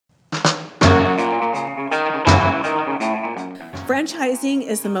Franchising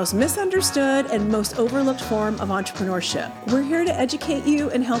is the most misunderstood and most overlooked form of entrepreneurship. We're here to educate you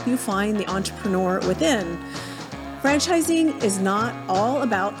and help you find the entrepreneur within. Franchising is not all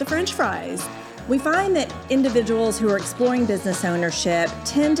about the French fries. We find that individuals who are exploring business ownership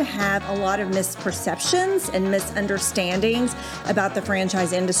tend to have a lot of misperceptions and misunderstandings about the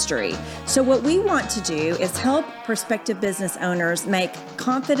franchise industry. So what we want to do is help prospective business owners make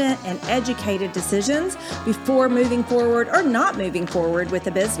confident and educated decisions before moving forward or not moving forward with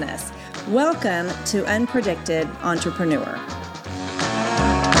a business. Welcome to Unpredicted Entrepreneur.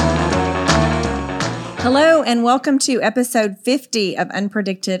 Hello, and welcome to episode 50 of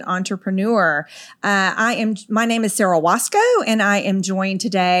Unpredicted Entrepreneur. My name is Sarah Wasco, and I am joined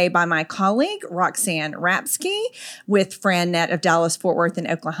today by my colleague, Roxanne Rapsky, with FranNet of Dallas, Fort Worth, and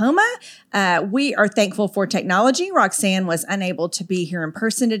Oklahoma. We are thankful for technology. Roxanne was unable to be here in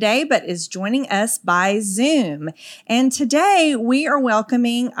person today, but is joining us by Zoom. And today we are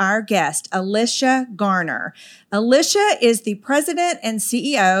welcoming our guest, Alicia Garner. Alicia is the president and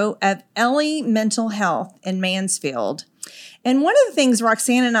CEO of Ellie Mental Health in Mansfield. And one of the things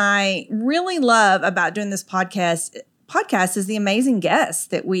Roxanne and I really love about doing this podcast is the amazing guests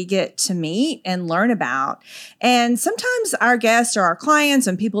that we get to meet and learn about. And sometimes our guests are our clients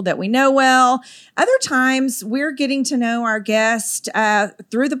and people that we know well. Other times we're getting to know our guest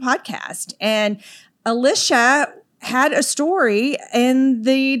through the podcast. And Alicia had a story in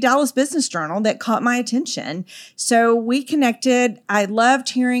the Dallas Business Journal that caught my attention. So we connected. I loved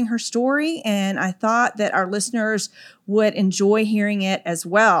hearing her story, and I thought that our listeners would enjoy hearing it as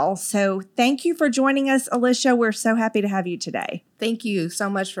well. So thank you for joining us, Alicia. We're so happy to have you today. Thank you so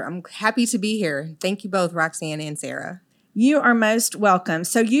much. I'm happy to be here. Thank you both, Roxanne and Sarah. You are most welcome.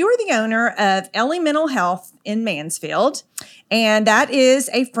 So you are the owner of Ellie Mental Health in Mansfield, and that is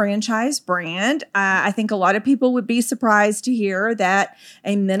a franchise brand. I think a lot of people would be surprised to hear that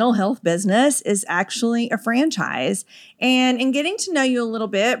a mental health business is actually a franchise. And in getting to know you a little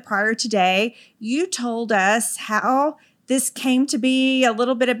bit prior today, you told us how this came to be, a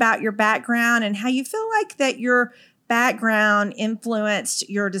little bit about your background and how you feel like that your background influenced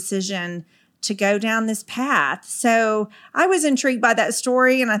your decision to go down this path. So I was intrigued by that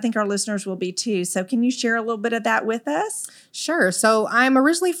story, and I think our listeners will be too. So can you share a little bit of that with us? Sure. So I'm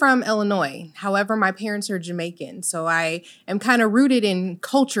originally from Illinois. However, my parents are Jamaican. So I am kind of rooted in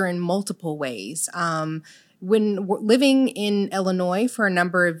culture in multiple ways. When living in Illinois for a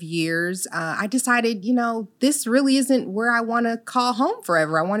number of years, I decided, this really isn't where I want to call home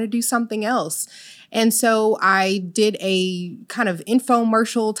forever. I want to do something else. And so I did a kind of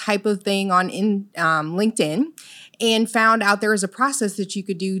infomercial type of thing on LinkedIn and found out there was a process that you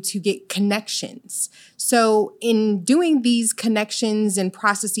could do to get connections. So in doing these connections and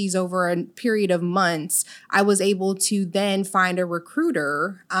processes over a period of months, I was able to then find a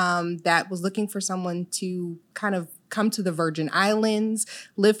recruiter that was looking for someone to kind of come to the Virgin Islands,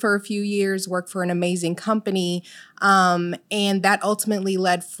 live for a few years, work for an amazing company. And that ultimately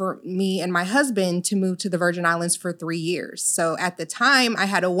led for me and my husband to move to the Virgin Islands for 3 years. So at the time I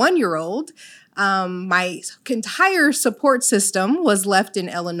had a 1-year-old. My entire support system was left in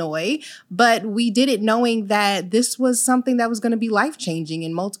Illinois, but we did it knowing that this was something that was going to be life-changing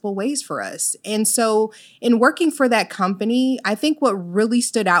in multiple ways for us. And so in working for that company, I think what really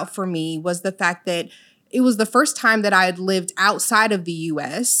stood out for me was the fact that it was the first time that I had lived outside of the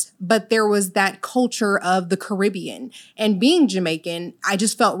U.S., but there was that culture of the Caribbean. And being Jamaican, I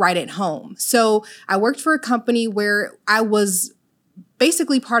just felt right at home. So I worked for a company where I was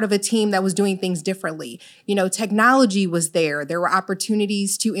basically part of a team that was doing things differently. Technology was there. There were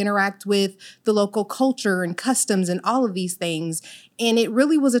opportunities to interact with the local culture and customs and all of these things. And it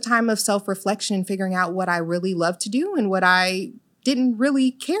really was a time of self-reflection, figuring out what I really loved to do and what I didn't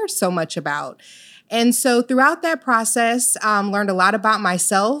really care so much about. And so throughout that process, learned a lot about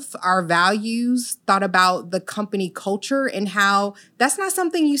myself, our values, thought about the company culture and how that's not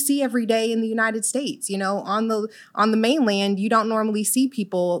something you see every day in the United States. On the mainland, you don't normally see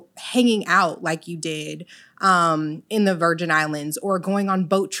people hanging out like you did in the Virgin Islands or going on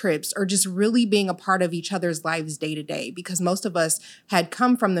boat trips or just really being a part of each other's lives day to day, because most of us had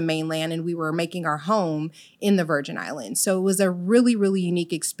come from the mainland and we were making our home in the Virgin Islands. So it was a really, really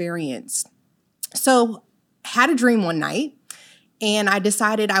unique experience. So had a dream one night and I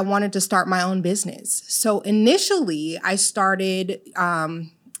decided I wanted to start my own business. So initially I started,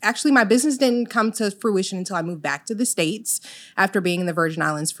 actually my business didn't come to fruition until I moved back to the States after being in the Virgin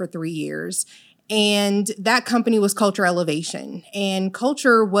Islands for 3 years. And that company was Culture Elevation. And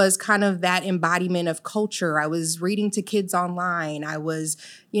culture was kind of that embodiment of culture. I was reading to kids online. I was,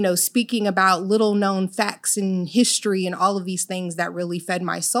 speaking about little known facts and history and all of these things that really fed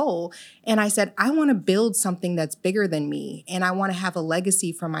my soul. And I said, I want to build something that's bigger than me. And I want to have a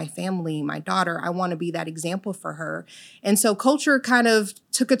legacy for my family, my daughter. I want to be that example for her. And so culture kind of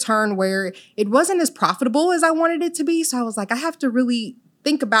took a turn where it wasn't as profitable as I wanted it to be. So I was like, I have to really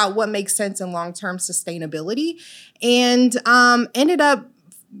think about what makes sense in long-term sustainability, and ended up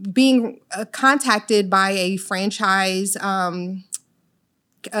being contacted by a franchise,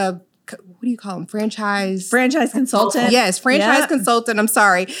 what do you call them? Franchise consultant. Yes, franchise consultant. I'm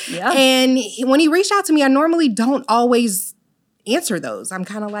sorry. Yeah. And when he reached out to me, I normally don't always answer those. I'm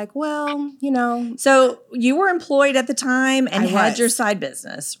kind of like, well, So you were employed at the time and had your side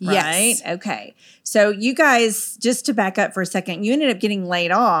business, right? Yes. Okay. So you guys, just to back up for a second, you ended up getting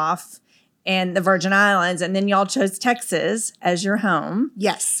laid off in the Virgin Islands, and then y'all chose Texas as your home.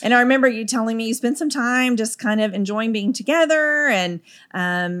 Yes. And I remember you telling me you spent some time just kind of enjoying being together, and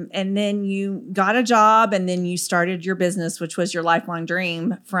then you got a job, and then you started your business, which was your lifelong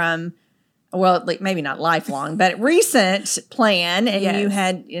dream from, well, like maybe not lifelong, but recent plan. And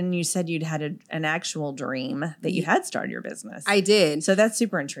Yes. you said you'd had an actual dream that you had started your business. I did. So that's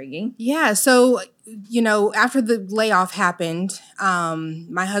super intriguing. Yeah. So, after the layoff happened,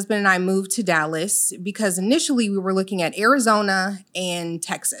 my husband and I moved to Dallas because initially we were looking at Arizona and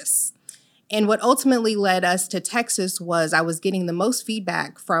Texas. And what ultimately led us to Texas was I was getting the most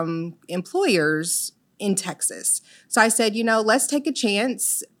feedback from employers in Texas. So I said, let's take a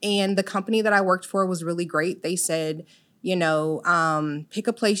chance. And the company that I worked for was really great. They said, pick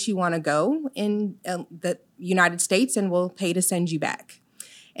a place you want to go in the United States and we'll pay to send you back.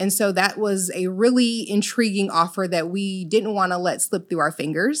 And so that was a really intriguing offer that we didn't want to let slip through our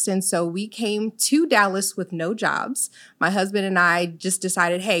fingers. And so we came to Dallas with no jobs. My husband and I just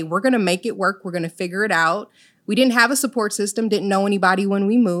decided, hey, we're going to make it work. We're going to figure it out. We didn't have a support system, didn't know anybody when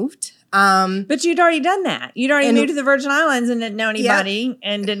we moved. But you'd already done that. You'd already moved to the Virgin Islands and didn't know anybody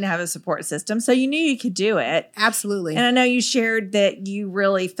and didn't have a support system. So you knew you could do it. Absolutely. And I know you shared that you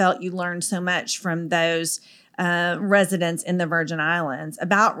really felt you learned so much from those residents in the Virgin Islands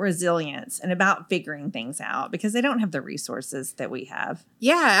about resilience and about figuring things out because they don't have the resources that we have.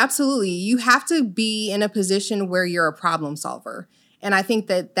 Yeah, absolutely. You have to be in a position where you're a problem solver. And I think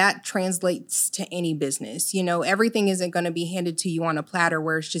that translates to any business. Everything isn't going to be handed to you on a platter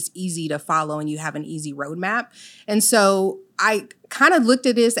where it's just easy to follow and you have an easy roadmap. And so I kind of looked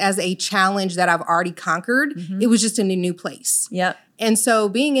at this as a challenge that I've already conquered. Mm-hmm. It was just in a new place. Yep. And so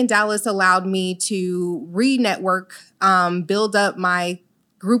being in Dallas allowed me to re-network, build up my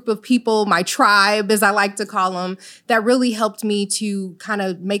group of people, my tribe, as I like to call them, that really helped me to kind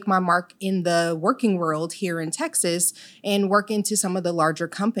of make my mark in the working world here in Texas and work into some of the larger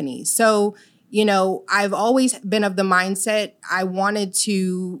companies. So, I've always been of the mindset I wanted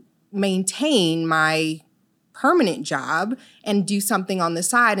to maintain my permanent job and do something on the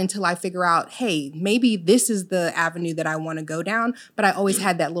side until I figure out, hey, maybe this is the avenue that I want to go down. But I always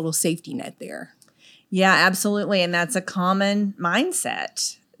had that little safety net there. Yeah, absolutely. And that's a common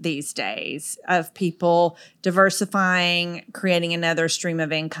mindset these days of people diversifying, creating another stream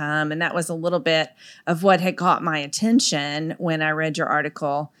of income. And that was a little bit of what had caught my attention when I read your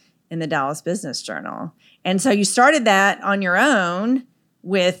article in the Dallas Business Journal. And so you started that on your own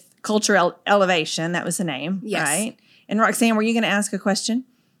with Culture Elevation. That was the name, yes. Right? And Roxanne, were you going to ask a question?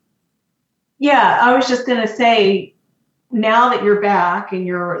 Yeah, I was just going to say, now that you're back and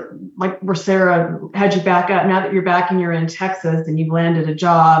you're like where Sarah had you back up, now that you're back and you're in Texas and you've landed a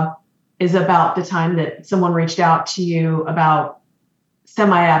job, is about the time that someone reached out to you about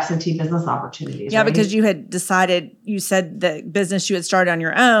semi-absentee business opportunities. Yeah, right? because you had decided, you said the business you had started on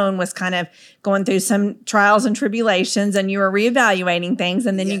your own was kind of going through some trials and tribulations and you were reevaluating things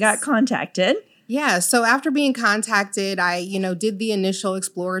and then you got contacted. Yeah. So after being contacted, I, did the initial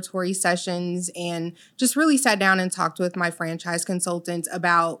exploratory sessions and just really sat down and talked with my franchise consultants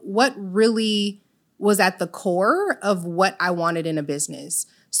about what really was at the core of what I wanted in a business.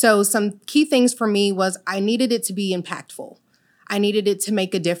 So some key things for me was I needed it to be impactful. I needed it to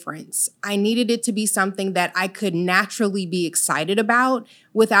make a difference. I needed it to be something that I could naturally be excited about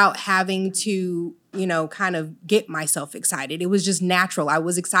without having to, kind of get myself excited. It was just natural. I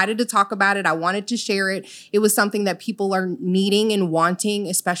was excited to talk about it. I wanted to share it. It was something that people are needing and wanting,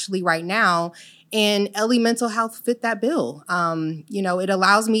 especially right now. And LE Mental Health fit that bill. It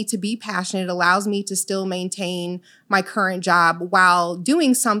allows me to be passionate. It allows me to still maintain my current job while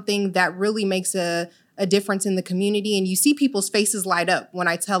doing something that really makes a difference in the community. And you see people's faces light up when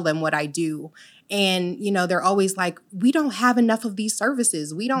I tell them what I do. And, they're always like, we don't have enough of these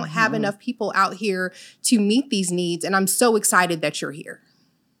services. We don't have enough people out here to meet these needs. And I'm so excited that you're here.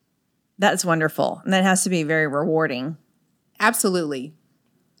 That's wonderful. And that has to be very rewarding. Absolutely.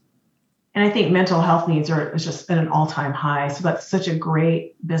 And I think mental health needs is just at an all-time high. So that's such a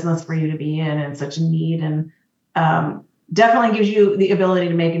great business for you to be in and such a need, and definitely gives you the ability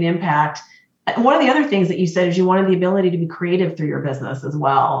to make an impact. One of the other things that you said is you wanted the ability to be creative through your business as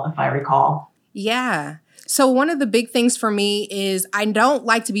well, if I recall. Yeah. So one of the big things for me is I don't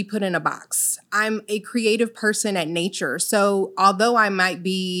like to be put in a box. I'm a creative person at nature. So although I might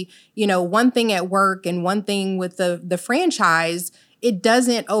be, one thing at work and one thing with the franchise, it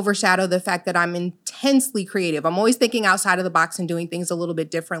doesn't overshadow the fact that I'm intensely creative. I'm always thinking outside of the box and doing things a little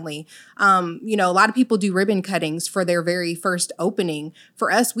bit differently. A lot of people do ribbon cuttings for their very first opening.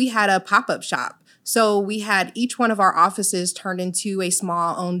 For us, we had a pop-up shop. So we had each one of our offices turned into a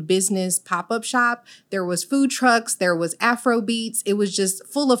small owned business pop-up shop. There was food trucks, there was Afro beats. It was just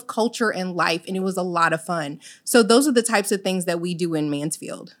full of culture and life, and it was a lot of fun. So those are the types of things that we do in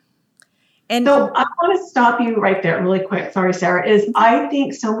Mansfield. And so I want to stop you right there really quick. Sorry, Sarah. I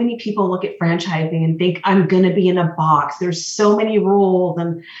think so many people look at franchising and think I'm going to be in a box. There's so many rules.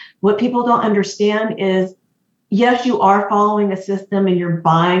 And what people don't understand is, yes, you are following a system and you're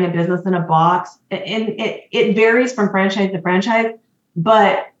buying a business in a box. And it varies from franchise to franchise,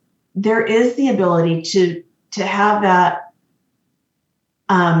 but there is the ability to have that,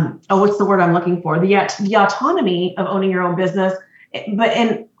 what's the word I'm looking for? The autonomy of owning your own business,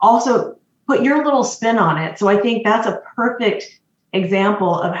 and also put your little spin on it. So I think that's a perfect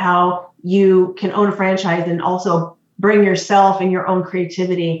example of how you can own a franchise and also bring yourself and your own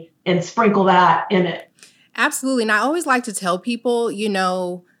creativity and sprinkle that in it. Absolutely. And I always like to tell people, you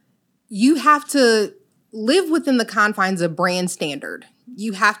have to live within the confines of brand standard.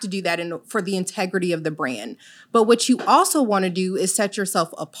 You have to do that for the integrity of the brand. But what you also want to do is set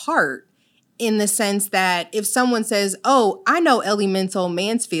yourself apart, in the sense that if someone says, oh, I know Elemental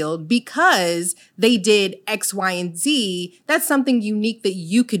Mansfield because they did X, Y, and Z, that's something unique that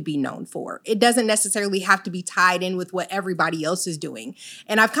you could be known for. It doesn't necessarily have to be tied in with what everybody else is doing.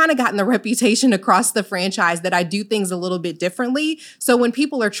 And I've kind of gotten the reputation across the franchise that I do things a little bit differently. So when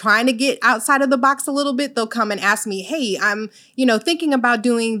people are trying to get outside of the box a little bit, they'll come and ask me, hey, I'm, thinking about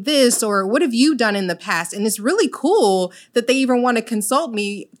doing this, or what have you done in the past? And it's really cool that they even want to consult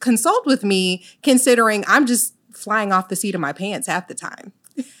with me, considering I'm just flying off the seat of my pants half the time.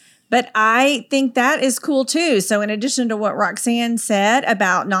 But I think that is cool too. So in addition to what Roxanne said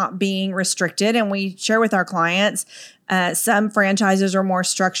about not being restricted, and we share with our clients, some franchises are more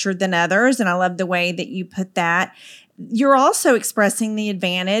structured than others. And I love the way that you put that. You're also expressing the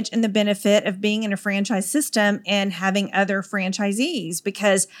advantage and the benefit of being in a franchise system and having other franchisees,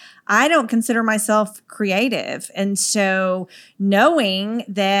 because I don't consider myself creative. And so knowing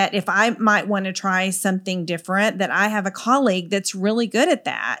that if I might want to try something different, that I have a colleague that's really good at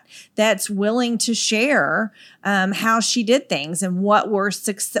that, that's willing to share how she did things and what was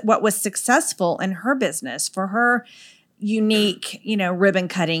successful in her business for her unique, ribbon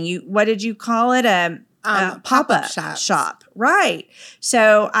cutting. What did you call it? Pop-up shop. Right.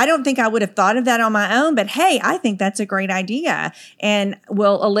 So I don't think I would have thought of that on my own, but hey, I think that's a great idea. And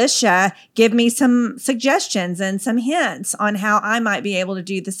will Alicia give me some suggestions and some hints on how I might be able to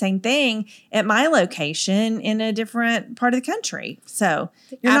do the same thing at my location in a different part of the country? So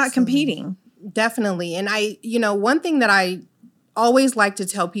you're not competing. Definitely. And one thing that I always like to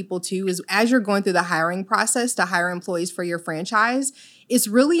tell people too is, as you're going through the hiring process to hire employees for your franchise, it's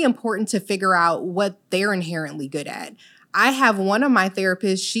really important to figure out what they're inherently good at. I have one of my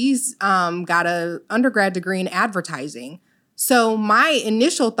therapists, she's got an undergrad degree in advertising. So my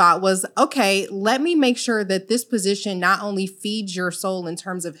initial thought was, okay, let me make sure that this position not only feeds your soul in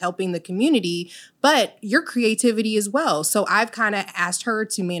terms of helping the community, but your creativity as well. So I've kind of asked her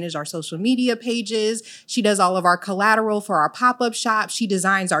to manage our social media pages. She does all of our collateral for our pop-up shop. She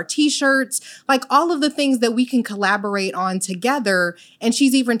designs our t-shirts, like all of the things that we can collaborate on together. And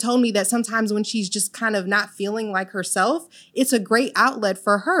she's even told me that sometimes when she's just kind of not feeling like herself, it's a great outlet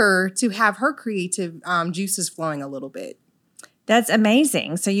for her to have her creative juices flowing a little bit. That's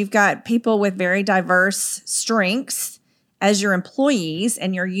amazing. So you've got people with very diverse strengths as your employees,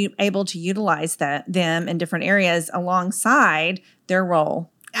 and you're able to utilize them in different areas alongside their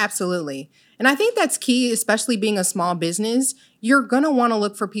role. Absolutely. And I think that's key, especially being a small business. You're going to want to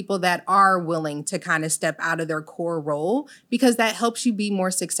look for people that are willing to kind of step out of their core role, because that helps you be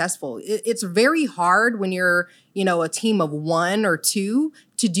more successful. It's very hard when you're, a team of 1 or 2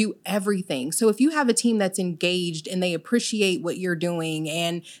 to do everything. So if you have a team that's engaged and they appreciate what you're doing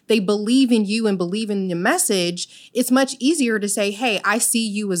and they believe in you and believe in the message, it's much easier to say, hey, I see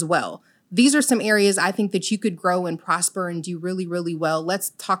you as well. These are some areas I think that you could grow and prosper and do really, really well. Let's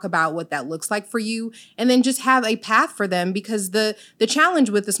talk about what that looks like for you, and then just have a path for them, because the challenge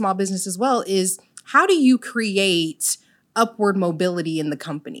with the small business as well is, how do you create upward mobility in the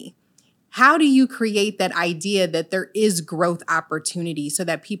company? How do you create that idea that there is growth opportunity so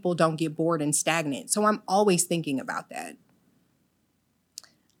that people don't get bored and stagnant? So I'm always thinking about that.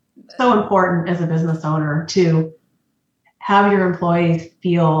 So important as a business owner to have your employees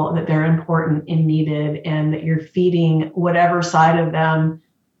feel that they're important and needed, and that you're feeding whatever side of them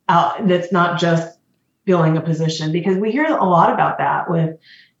out that's not just filling a position. Because we hear a lot about that with,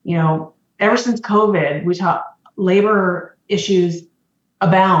 ever since COVID, we talk labor issues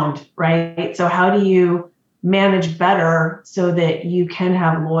abound, right? So how do you manage better so that you can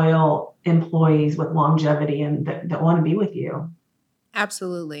have loyal employees with longevity and that want to be with you?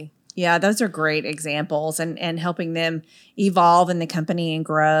 Absolutely. Yeah, those are great examples, and helping them evolve in the company and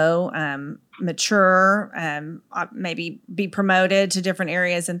grow, mature, maybe be promoted to different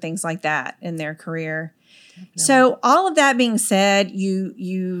areas and things like that in their career. Definitely. So all of that being said,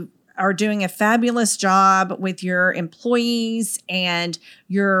 you are doing a fabulous job with your employees and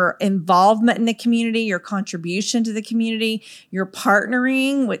your involvement in the community, your contribution to the community. You're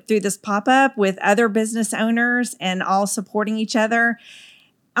partnering through this pop-up with other business owners and all supporting each other.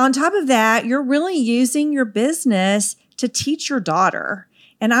 On top of that, you're really using your business to teach your daughter.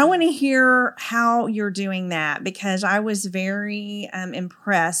 And I want to hear how you're doing that, because I was very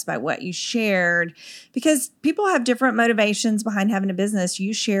impressed by what you shared, because people have different motivations behind having a business.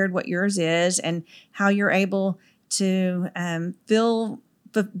 You shared what yours is and how you're able to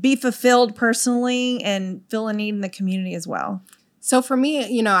be fulfilled personally and fill a need in the community as well. So for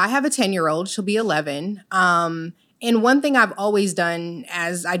me, I have a 10-year-old. She'll be 11. And one thing I've always done,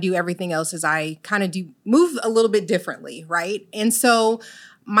 as I do everything else, is I kind of move a little bit differently, right? And so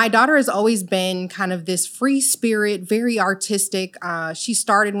my daughter has always been kind of this free spirit, very artistic. She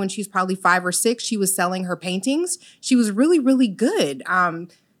started when she was probably 5 or 6. She was selling her paintings. She was really, really good.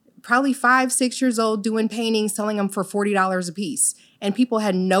 Probably 5, 6 years old, doing paintings, selling them for $40 a piece. And people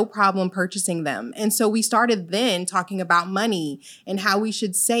had no problem purchasing them. And so we started then talking about money and how we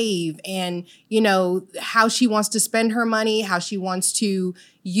should save, and, how she wants to spend her money, how she wants to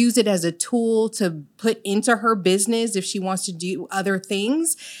use it as a tool to put into her business if she wants to do other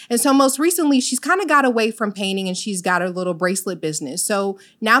things. And so most recently, she's kind of got away from painting, and she's got her little bracelet business. So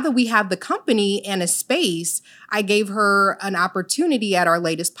now that we have the company and a space, I gave her an opportunity at our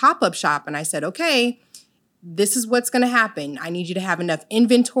latest pop-up shop. And I said, okay, this is what's going to happen. I need you to have enough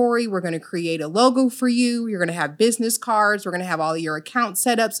inventory. We're going to create a logo for you. You're going to have business cards. We're going to have all your accounts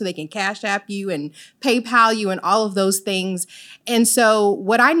set up so they can Cash App you and PayPal you and all of those things. And so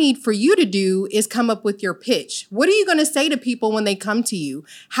what I need for you to do is come up with your pitch. What are you going to say to people when they come to you?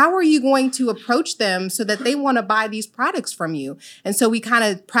 How are you going to approach them so that they want to buy these products from you? And so we kind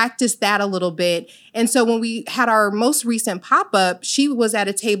of practiced that a little bit. And so when we had our most recent pop-up, she was at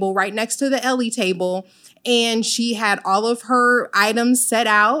a table right next to the Ellie table. And she had all of her items set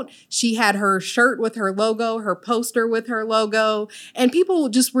out. She had her shirt with her logo, her poster with her logo. And people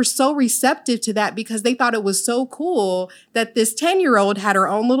just were so receptive to that, because they thought it was so cool that this 10-year-old had her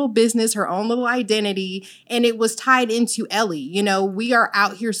own little business, her own little identity, and it was tied into Ellie. We are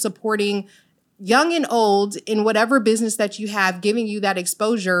out here supporting young and old in whatever business that you have, giving you that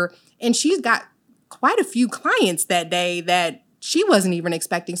exposure. And she's got quite a few clients that day that she wasn't even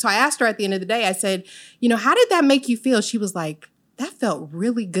expecting. So I asked her at the end of the day, I said, how did that make you feel? She was like, that felt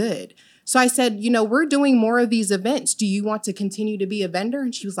really good. So I said, we're doing more of these events. Do you want to continue to be a vendor?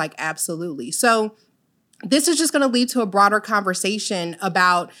 And she was like, absolutely. So this is just going to lead to a broader conversation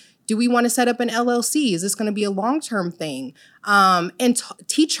about, do we want to set up an LLC? Is this going to be a long-term thing? And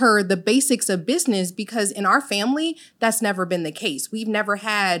teach her the basics of business, because in our family, that's never been the case. We've never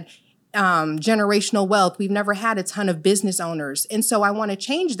had generational wealth. We've never had a ton of business owners. And so I want to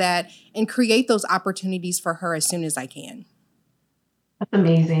change that and create those opportunities for her as soon as I can. That's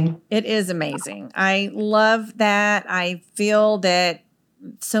amazing. It is amazing. I love that. I feel that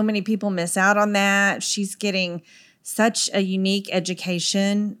so many people miss out on that. She's getting such a unique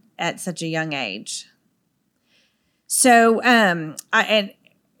education at such a young age. So,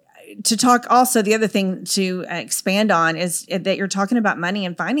 to talk also, the other thing to expand on is that you're talking about money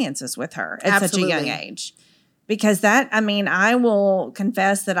and finances with her at Absolutely. such a young age. Because I will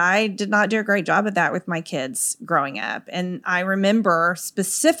confess that I did not do a great job at that with my kids growing up. And I remember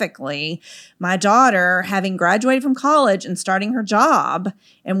specifically my daughter having graduated from college and starting her job,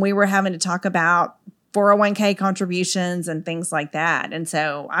 and we were having to talk about 401k contributions and things like that. And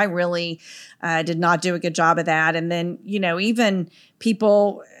so I really did not do a good job of that. And then, even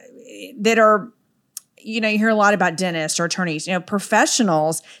people that are, you hear a lot about dentists or attorneys,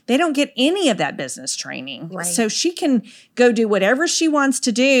 professionals, they don't get any of that business training. Right. So she can go do whatever she wants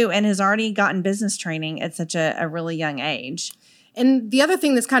to do and has already gotten business training at such a really young age. And the other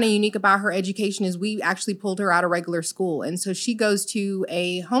thing that's kind of unique about her education is we actually pulled her out of regular school. And so she goes to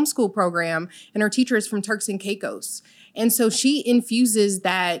a homeschool program, and her teacher is from Turks and Caicos. And so she infuses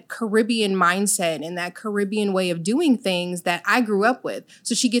that Caribbean mindset and that Caribbean way of doing things that I grew up with.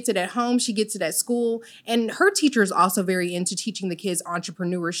 So she gets it at home, she gets it at school. And her teacher is also very into teaching the kids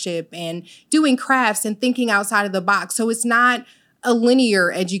entrepreneurship and doing crafts and thinking outside of the box. So it's not a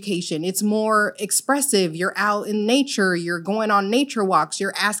linear education. It's more expressive. You're out in nature. You're going on nature walks.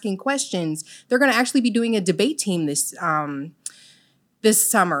 You're asking questions. They're going to actually be doing a debate team this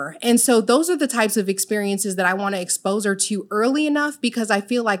summer. And so those are the types of experiences that I want to expose her to early enough, because I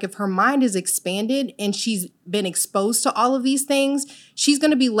feel like if her mind is expanded and she's been exposed to all of these things, she's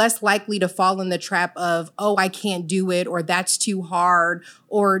going to be less likely to fall in the trap of, oh, I can't do it, or that's too hard,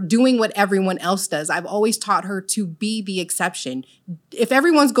 or doing what everyone else does. I've always taught her to be the exception. If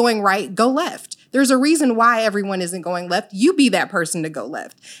everyone's going right, go left. There's a reason why everyone isn't going left. You be that person to go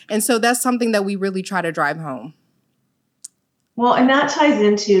left. And so that's something that we really try to drive home. Well, and that ties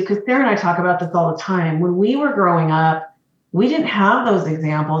into, because Sarah and I talk about this all the time. When we were growing up, we didn't have those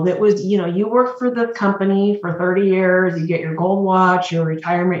examples. It was, you work for the company for 30 years, you get your gold watch, your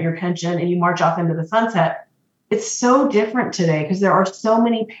retirement, your pension, and you march off into the sunset. It's so different today because there are so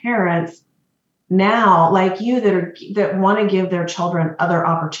many parents now like you that want to give their children other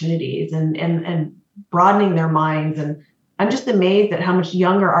opportunities and broadening their minds. And I'm just amazed at how much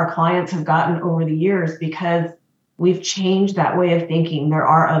younger our clients have gotten over the years because we've changed that way of thinking. There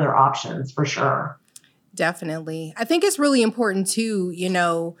are other options for sure. Definitely. I think it's really important too,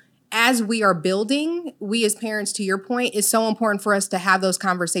 as we are building, we as parents, to your point, it's so important for us to have those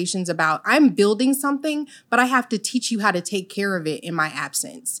conversations about, I'm building something, but I have to teach you how to take care of it in my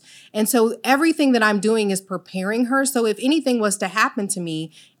absence. And so everything that I'm doing is preparing her. So if anything was to happen to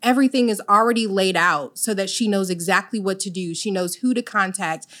me, everything is already laid out so that she knows exactly what to do. She knows who to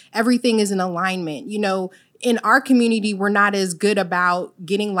contact. Everything is in alignment. In our community, we're not as good about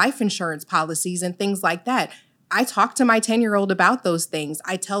getting life insurance policies and things like that. I talk to my 10-year-old about those things.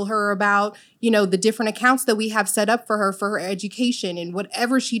 I tell her about, the different accounts that we have set up for her education and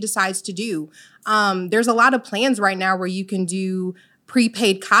whatever she decides to do. There's a lot of plans right now where you can do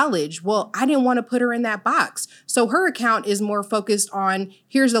prepaid college. Well, I didn't want to put her in that box. So her account is more focused on,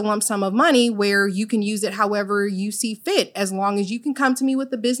 here's a lump sum of money where you can use it however you see fit, as long as you can come to me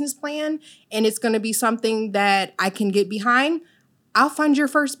with a business plan and it's going to be something that I can get behind. I'll fund your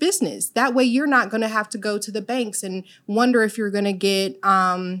first business. That way you're not going to have to go to the banks and wonder if you're going to get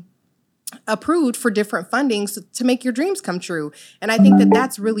approved for different fundings to make your dreams come true. And I think that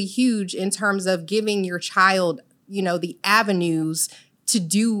that's really huge in terms of giving your child, the avenues to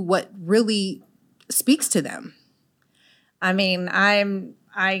do what really speaks to them. I mean,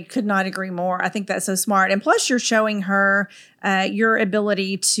 I could not agree more. I think that's so smart. And plus you're showing her your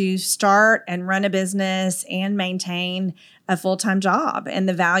ability to start and run a business and maintain a full-time job and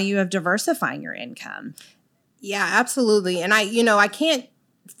the value of diversifying your income. Yeah, absolutely. And I can't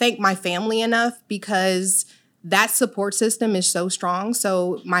thank my family enough because that support system is so strong.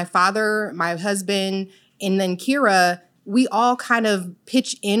 So my father, my husband, and then Kira, we all kind of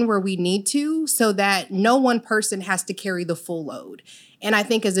pitch in where we need to so that no one person has to carry the full load. And I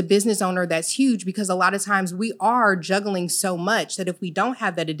think as a business owner, that's huge because a lot of times we are juggling so much that if we don't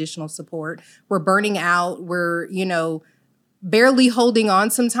have that additional support, we're burning out. We're, barely holding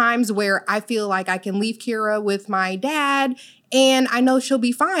on sometimes, where I feel like I can leave Kira with my dad and I know she'll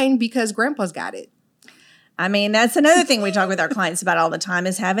be fine because grandpa's got it. I mean, that's another thing we talk with our clients about all the time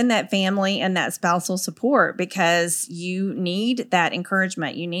is having that family and that spousal support, because you need that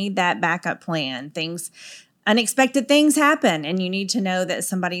encouragement. You need that backup plan. Unexpected things happen, and you need to know that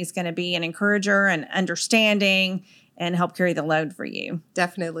somebody's going to be an encourager and understanding and help carry the load for you.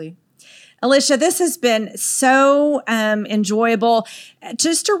 Definitely. Alicia, this has been so enjoyable.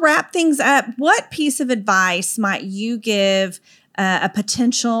 Just to wrap things up, what piece of advice might you give a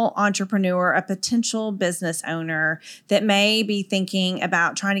potential entrepreneur, a potential business owner that may be thinking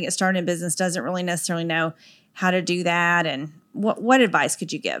about trying to get started in business, doesn't really necessarily know how to do that? And what advice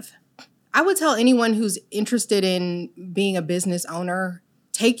could you give? I would tell anyone who's interested in being a business owner,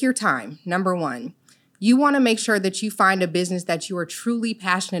 take your time. Number one, you want to make sure that you find a business that you are truly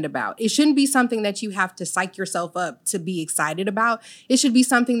passionate about. It shouldn't be something that you have to psych yourself up to be excited about. It should be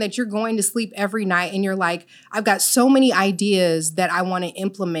something that you're going to sleep every night and you're like, I've got so many ideas that I want to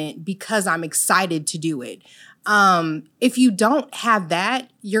implement because I'm excited to do it. If you don't have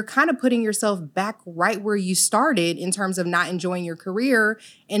that, you're kind of putting yourself back right where you started in terms of not enjoying your career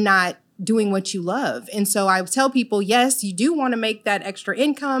and not doing what you love. And so I tell people, yes, you do want to make that extra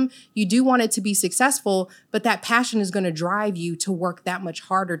income. You do want it to be successful, but that passion is going to drive you to work that much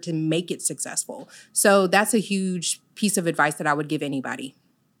harder to make it successful. So that's a huge piece of advice that I would give anybody.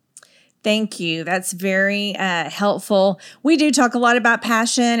 Thank you. That's very helpful. We do talk a lot about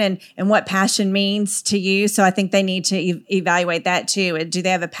passion and what passion means to you. So I think they need to evaluate that too. Do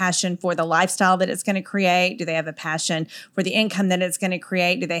they have a passion for the lifestyle that it's going to create? Do they have a passion for the income that it's going to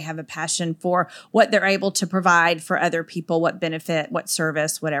create? Do they have a passion for what they're able to provide for other people, what benefit, what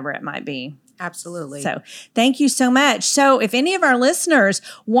service, whatever it might be? Absolutely. So thank you so much. So if any of our listeners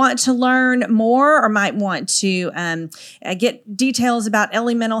want to learn more or might want to get details at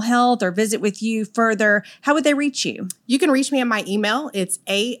Ellie Mental Health or visit with you further, how would they reach you? You can reach me at my email. It's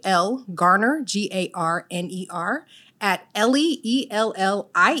algarner, GARNER, at ELLIE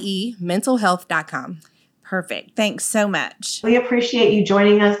mentalhealth.com. Perfect. Thanks so much. We appreciate you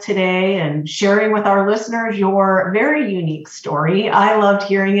joining us today and sharing with our listeners your very unique story. I loved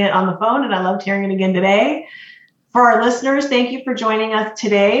hearing it on the phone and I loved hearing it again today. For our listeners, thank you for joining us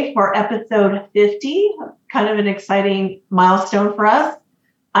today for episode 50, kind of an exciting milestone for us.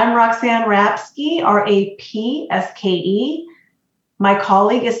 I'm Roxanne Rapske, RAPSKE. My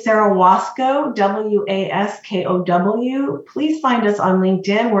colleague is Sarah Waskow, WASKOW. Please find us on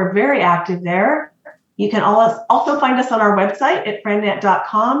LinkedIn. We're very active there. You can also find us on our website at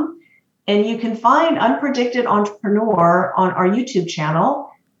frannet.com, and you can find Unpredicted Entrepreneur on our YouTube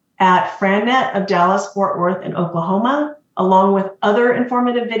channel at Frannet of Dallas, Fort Worth, and Oklahoma, along with other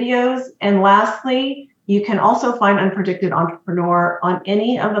informative videos. And lastly, you can also find Unpredicted Entrepreneur on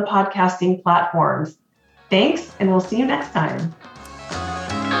any of the podcasting platforms. Thanks, and we'll see you next time.